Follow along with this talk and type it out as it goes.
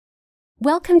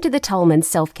Welcome to the Tolman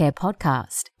Self-Care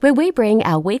Podcast, where we bring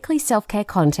our weekly self-care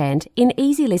content in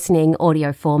easy listening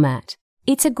audio format.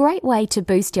 It's a great way to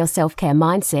boost your self-care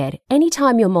mindset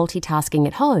anytime you're multitasking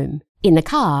at home, in the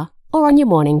car, or on your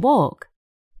morning walk.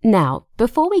 Now,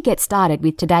 before we get started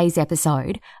with today's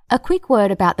episode, a quick word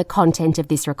about the content of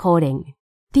this recording.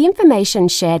 The information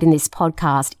shared in this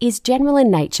podcast is general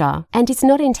in nature and is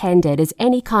not intended as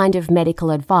any kind of medical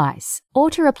advice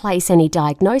or to replace any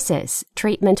diagnosis,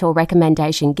 treatment or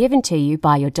recommendation given to you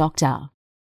by your doctor.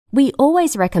 We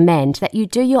always recommend that you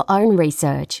do your own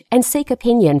research and seek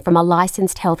opinion from a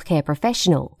licensed healthcare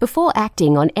professional before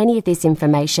acting on any of this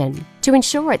information to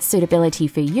ensure its suitability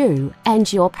for you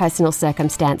and your personal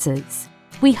circumstances.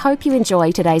 We hope you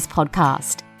enjoy today's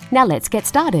podcast. Now let's get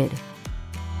started.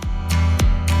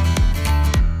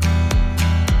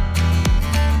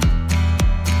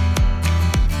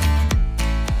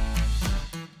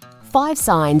 5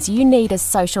 signs you need a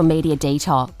social media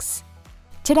detox.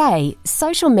 Today,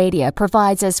 social media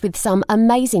provides us with some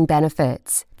amazing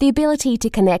benefits. The ability to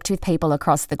connect with people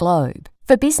across the globe,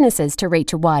 for businesses to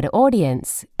reach a wider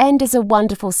audience, and as a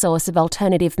wonderful source of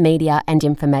alternative media and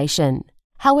information.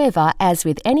 However, as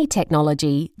with any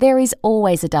technology, there is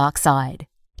always a dark side.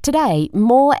 Today,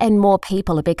 more and more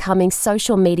people are becoming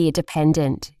social media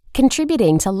dependent,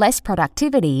 contributing to less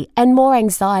productivity and more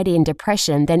anxiety and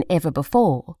depression than ever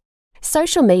before.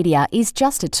 Social media is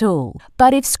just a tool,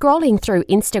 but if scrolling through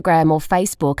Instagram or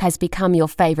Facebook has become your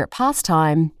favourite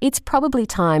pastime, it's probably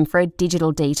time for a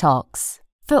digital detox.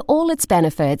 For all its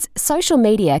benefits, social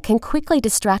media can quickly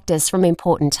distract us from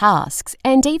important tasks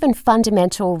and even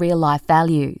fundamental real-life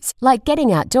values, like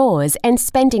getting outdoors and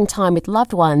spending time with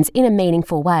loved ones in a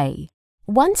meaningful way.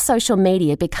 Once social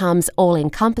media becomes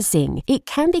all-encompassing, it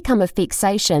can become a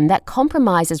fixation that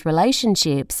compromises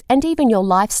relationships and even your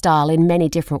lifestyle in many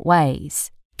different ways.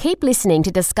 Keep listening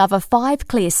to discover 5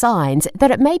 clear signs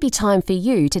that it may be time for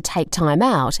you to take time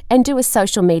out and do a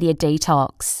social media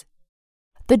detox.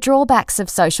 The drawbacks of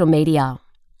social media.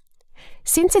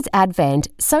 Since its advent,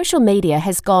 social media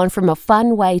has gone from a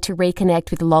fun way to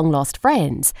reconnect with long-lost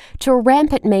friends to a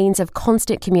rampant means of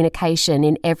constant communication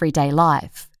in everyday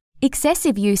life.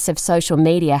 Excessive use of social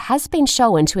media has been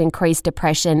shown to increase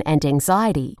depression and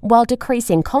anxiety while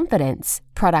decreasing confidence,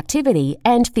 productivity,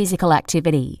 and physical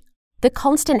activity. The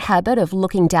constant habit of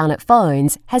looking down at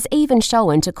phones has even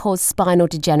shown to cause spinal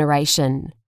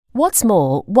degeneration. What's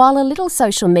more, while a little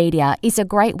social media is a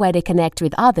great way to connect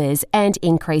with others and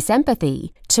increase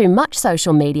empathy, too much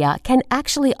social media can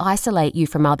actually isolate you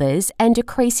from others and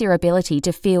decrease your ability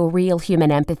to feel real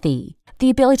human empathy. The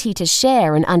ability to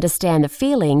share and understand the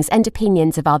feelings and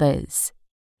opinions of others.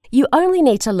 You only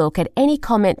need to look at any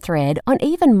comment thread on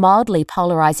even mildly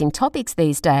polarizing topics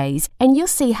these days, and you'll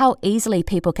see how easily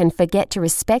people can forget to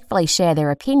respectfully share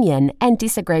their opinion and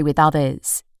disagree with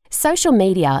others. Social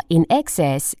media, in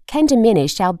excess, can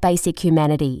diminish our basic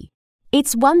humanity.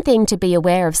 It's one thing to be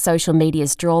aware of social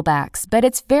media's drawbacks, but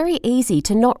it's very easy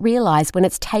to not realize when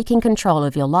it's taking control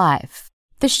of your life.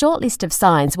 The short list of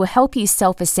signs will help you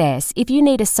self-assess if you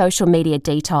need a social media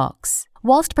detox,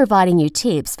 whilst providing you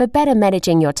tips for better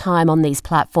managing your time on these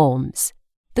platforms.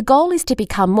 The goal is to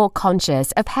become more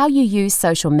conscious of how you use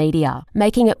social media,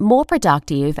 making it more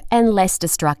productive and less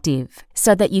destructive,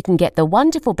 so that you can get the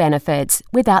wonderful benefits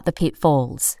without the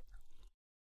pitfalls.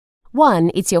 1.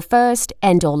 It's your first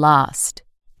and or last.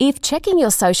 If checking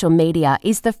your social media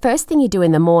is the first thing you do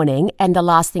in the morning and the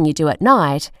last thing you do at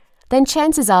night, then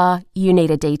chances are you need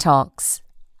a detox.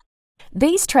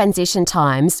 These transition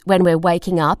times, when we're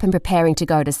waking up and preparing to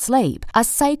go to sleep, are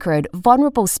sacred,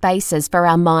 vulnerable spaces for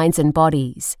our minds and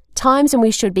bodies, times when we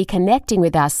should be connecting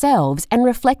with ourselves and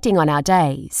reflecting on our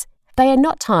days. They are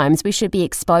not times we should be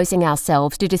exposing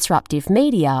ourselves to disruptive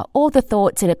media or the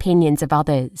thoughts and opinions of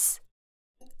others.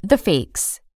 The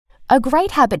fix. A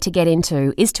great habit to get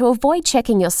into is to avoid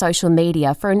checking your social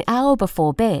media for an hour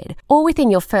before bed or within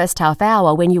your first half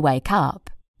hour when you wake up.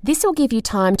 This will give you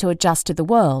time to adjust to the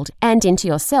world and into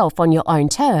yourself on your own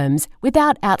terms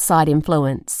without outside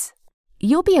influence.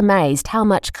 You'll be amazed how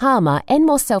much calmer and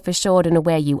more self-assured and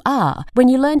aware you are when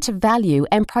you learn to value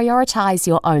and prioritize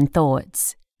your own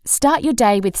thoughts. Start your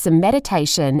day with some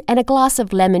meditation and a glass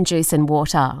of lemon juice and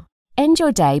water. End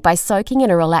your day by soaking in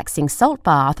a relaxing salt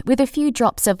bath with a few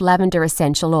drops of lavender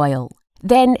essential oil.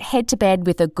 Then head to bed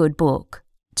with a good book.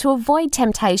 To avoid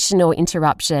temptation or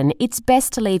interruption, it's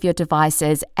best to leave your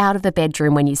devices out of the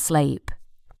bedroom when you sleep.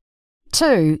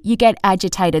 2. You get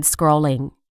agitated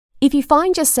scrolling. If you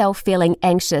find yourself feeling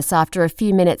anxious after a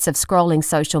few minutes of scrolling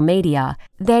social media,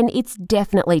 then it's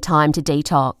definitely time to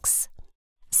detox.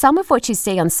 Some of what you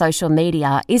see on social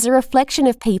media is a reflection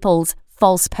of people's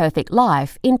false perfect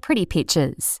life in pretty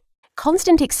pictures.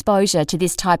 Constant exposure to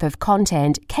this type of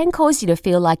content can cause you to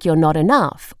feel like you're not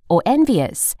enough or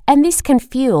envious, and this can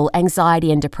fuel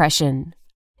anxiety and depression.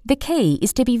 The key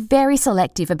is to be very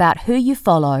selective about who you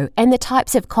follow and the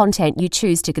types of content you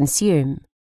choose to consume.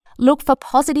 Look for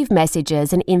positive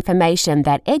messages and information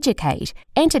that educate,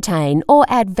 entertain, or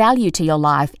add value to your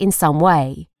life in some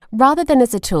way, rather than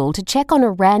as a tool to check on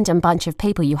a random bunch of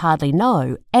people you hardly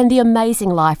know and the amazing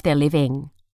life they're living.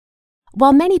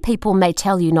 While many people may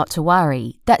tell you not to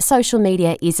worry, that social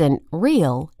media isn't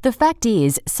real, the fact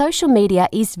is social media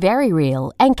is very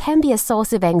real and can be a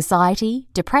source of anxiety,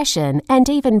 depression, and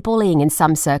even bullying in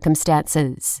some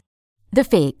circumstances. The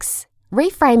fix: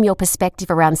 reframe your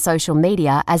perspective around social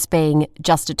media as being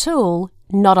just a tool,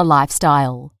 not a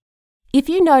lifestyle. If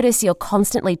you notice you're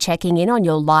constantly checking in on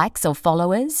your likes or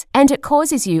followers, and it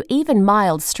causes you even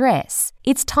mild stress,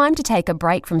 it's time to take a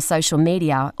break from social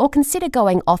media or consider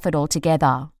going off it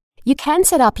altogether. You can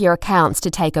set up your accounts to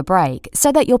take a break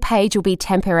so that your page will be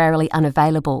temporarily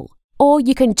unavailable, or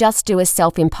you can just do a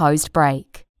self-imposed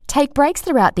break. Take breaks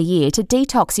throughout the year to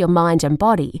detox your mind and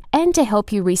body and to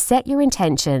help you reset your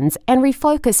intentions and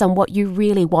refocus on what you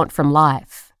really want from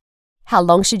life. How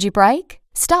long should you break?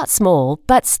 Start small,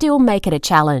 but still make it a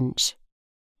challenge.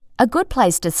 A good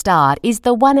place to start is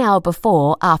the 1 hour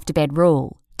before after bed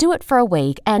rule. Do it for a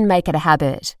week and make it a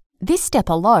habit. This step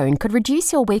alone could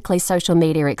reduce your weekly social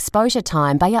media exposure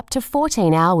time by up to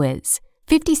 14 hours,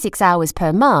 56 hours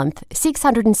per month,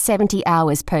 670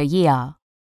 hours per year.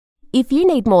 If you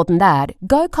need more than that,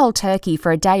 go cold turkey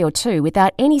for a day or two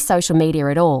without any social media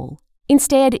at all.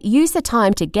 Instead, use the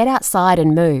time to get outside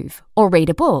and move, or read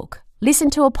a book, listen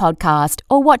to a podcast,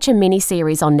 or watch a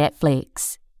mini-series on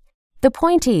Netflix. The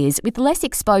point is, with less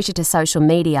exposure to social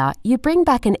media, you bring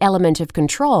back an element of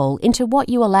control into what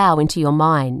you allow into your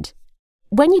mind.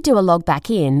 When you do a log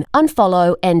back in,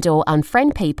 unfollow and/or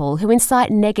unfriend people who incite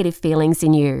negative feelings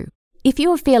in you. If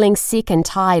you are feeling sick and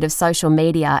tired of social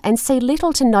media and see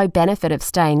little to no benefit of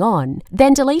staying on,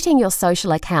 then deleting your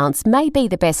social accounts may be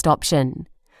the best option.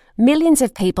 Millions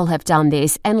of people have done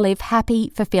this and live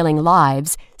happy, fulfilling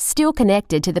lives, still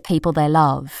connected to the people they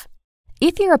love.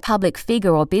 If you're a public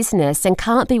figure or business and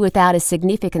can't be without a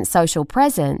significant social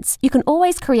presence, you can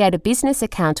always create a business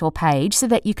account or page so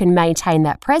that you can maintain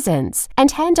that presence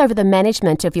and hand over the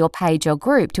management of your page or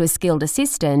group to a skilled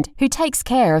assistant who takes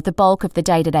care of the bulk of the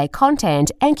day-to-day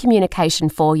content and communication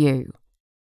for you.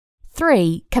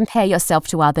 3. Compare yourself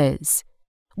to others.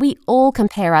 We all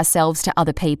compare ourselves to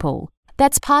other people.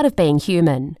 That's part of being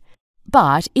human.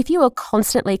 But if you are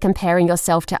constantly comparing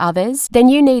yourself to others, then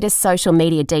you need a social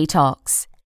media detox.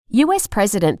 US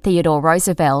President Theodore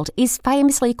Roosevelt is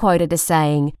famously quoted as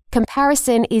saying,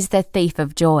 "Comparison is the thief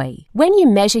of joy." When you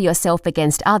measure yourself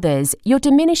against others, you're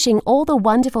diminishing all the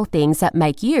wonderful things that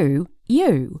make you,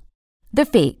 you. The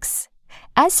fix: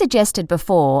 as suggested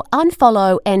before,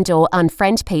 unfollow and/or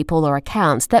unfriend people or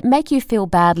accounts that make you feel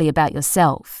badly about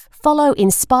yourself. Follow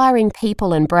inspiring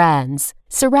people and brands.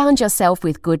 Surround yourself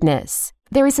with goodness.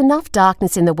 There is enough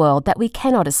darkness in the world that we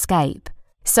cannot escape.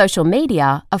 Social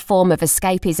media, a form of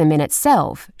escapism in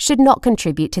itself, should not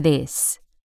contribute to this.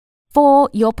 4.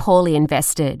 You're poorly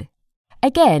invested.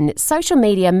 Again, social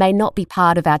media may not be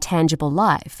part of our tangible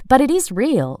life, but it is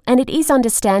real and it is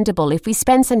understandable if we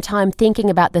spend some time thinking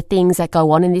about the things that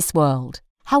go on in this world.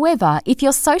 However, if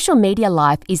your social media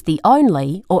life is the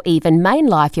only or even main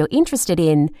life you're interested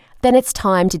in, then it's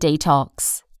time to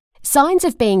detox. Signs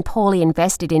of being poorly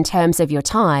invested in terms of your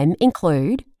time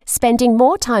include spending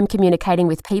more time communicating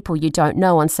with people you don't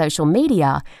know on social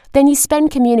media than you spend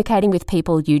communicating with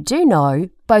people you do know,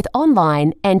 both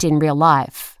online and in real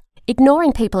life.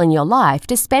 Ignoring people in your life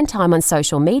to spend time on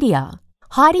social media.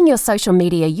 Hiding your social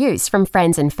media use from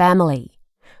friends and family.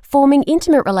 Forming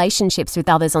intimate relationships with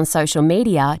others on social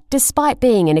media despite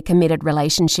being in a committed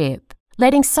relationship.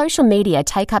 Letting social media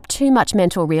take up too much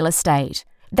mental real estate.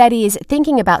 That is,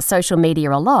 thinking about social media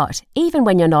a lot, even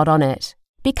when you're not on it.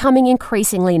 Becoming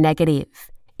increasingly negative.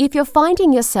 If you're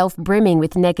finding yourself brimming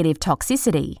with negative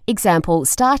toxicity, example,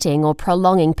 starting or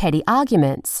prolonging petty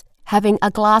arguments, having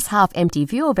a glass half empty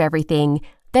view of everything,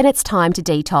 then it's time to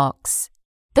detox.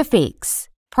 The fix: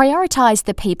 prioritize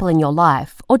the people in your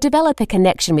life or develop a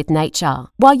connection with nature.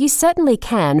 While you certainly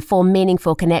can form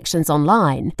meaningful connections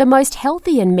online, the most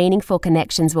healthy and meaningful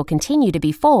connections will continue to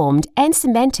be formed and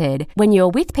cemented when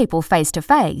you're with people face to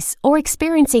face or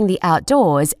experiencing the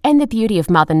outdoors and the beauty of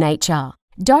Mother Nature.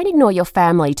 Don't ignore your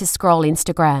family to scroll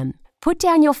Instagram. Put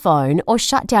down your phone or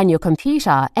shut down your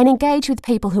computer and engage with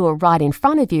people who are right in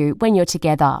front of you when you're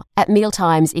together, at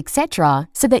mealtimes, etc.,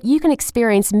 so that you can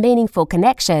experience meaningful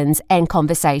connections and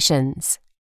conversations.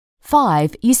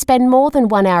 5. You spend more than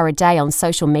 1 hour a day on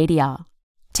social media.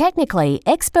 Technically,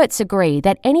 experts agree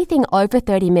that anything over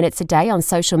 30 minutes a day on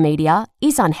social media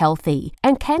is unhealthy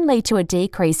and can lead to a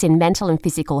decrease in mental and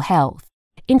physical health.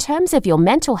 In terms of your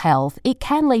mental health, it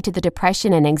can lead to the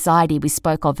depression and anxiety we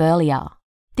spoke of earlier.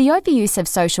 The overuse of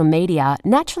social media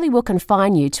naturally will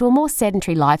confine you to a more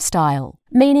sedentary lifestyle,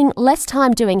 meaning less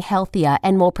time doing healthier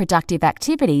and more productive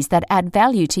activities that add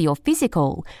value to your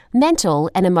physical,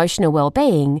 mental, and emotional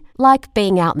well-being, like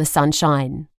being out in the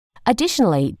sunshine.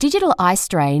 Additionally, digital eye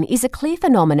strain is a clear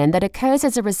phenomenon that occurs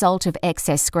as a result of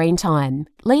excess screen time,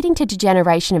 leading to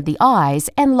degeneration of the eyes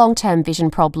and long-term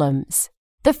vision problems.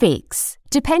 The fix.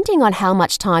 Depending on how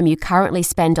much time you currently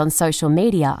spend on social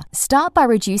media, start by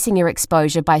reducing your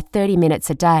exposure by 30 minutes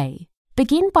a day.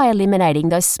 Begin by eliminating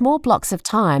those small blocks of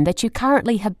time that you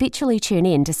currently habitually tune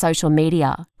in to social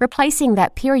media, replacing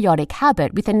that periodic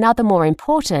habit with another more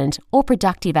important or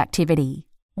productive activity.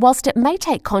 Whilst it may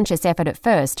take conscious effort at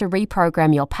first to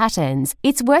reprogram your patterns,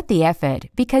 it's worth the effort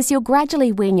because you'll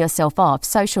gradually wean yourself off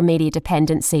social media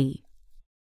dependency.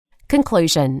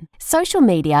 Conclusion. Social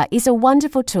media is a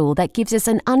wonderful tool that gives us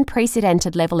an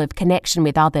unprecedented level of connection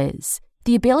with others,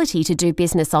 the ability to do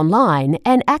business online,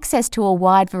 and access to a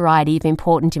wide variety of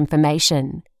important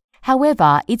information.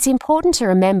 However, it's important to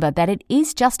remember that it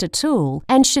is just a tool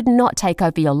and should not take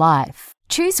over your life.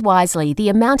 Choose wisely the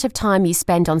amount of time you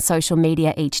spend on social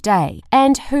media each day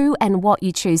and who and what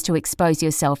you choose to expose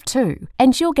yourself to,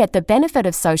 and you'll get the benefit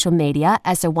of social media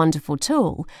as a wonderful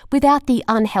tool without the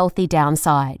unhealthy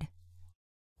downside.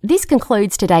 This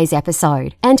concludes today's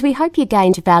episode, and we hope you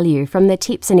gained value from the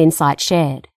tips and insights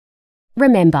shared.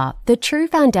 Remember, the true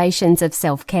foundations of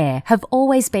self-care have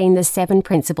always been the 7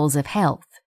 principles of health: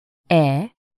 air,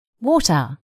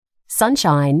 water,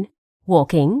 sunshine,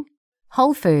 walking,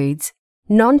 whole foods,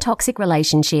 non-toxic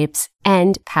relationships,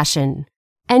 and passion.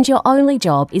 And your only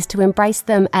job is to embrace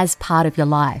them as part of your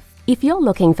life. If you're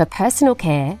looking for personal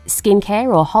care, skincare,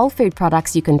 or whole food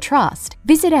products you can trust,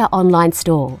 visit our online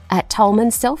store at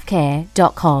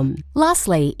tolmanselfcare.com.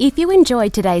 Lastly, if you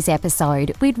enjoyed today's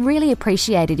episode, we'd really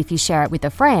appreciate it if you share it with a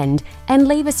friend and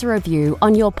leave us a review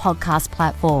on your podcast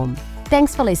platform.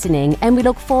 Thanks for listening, and we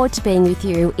look forward to being with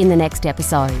you in the next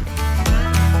episode.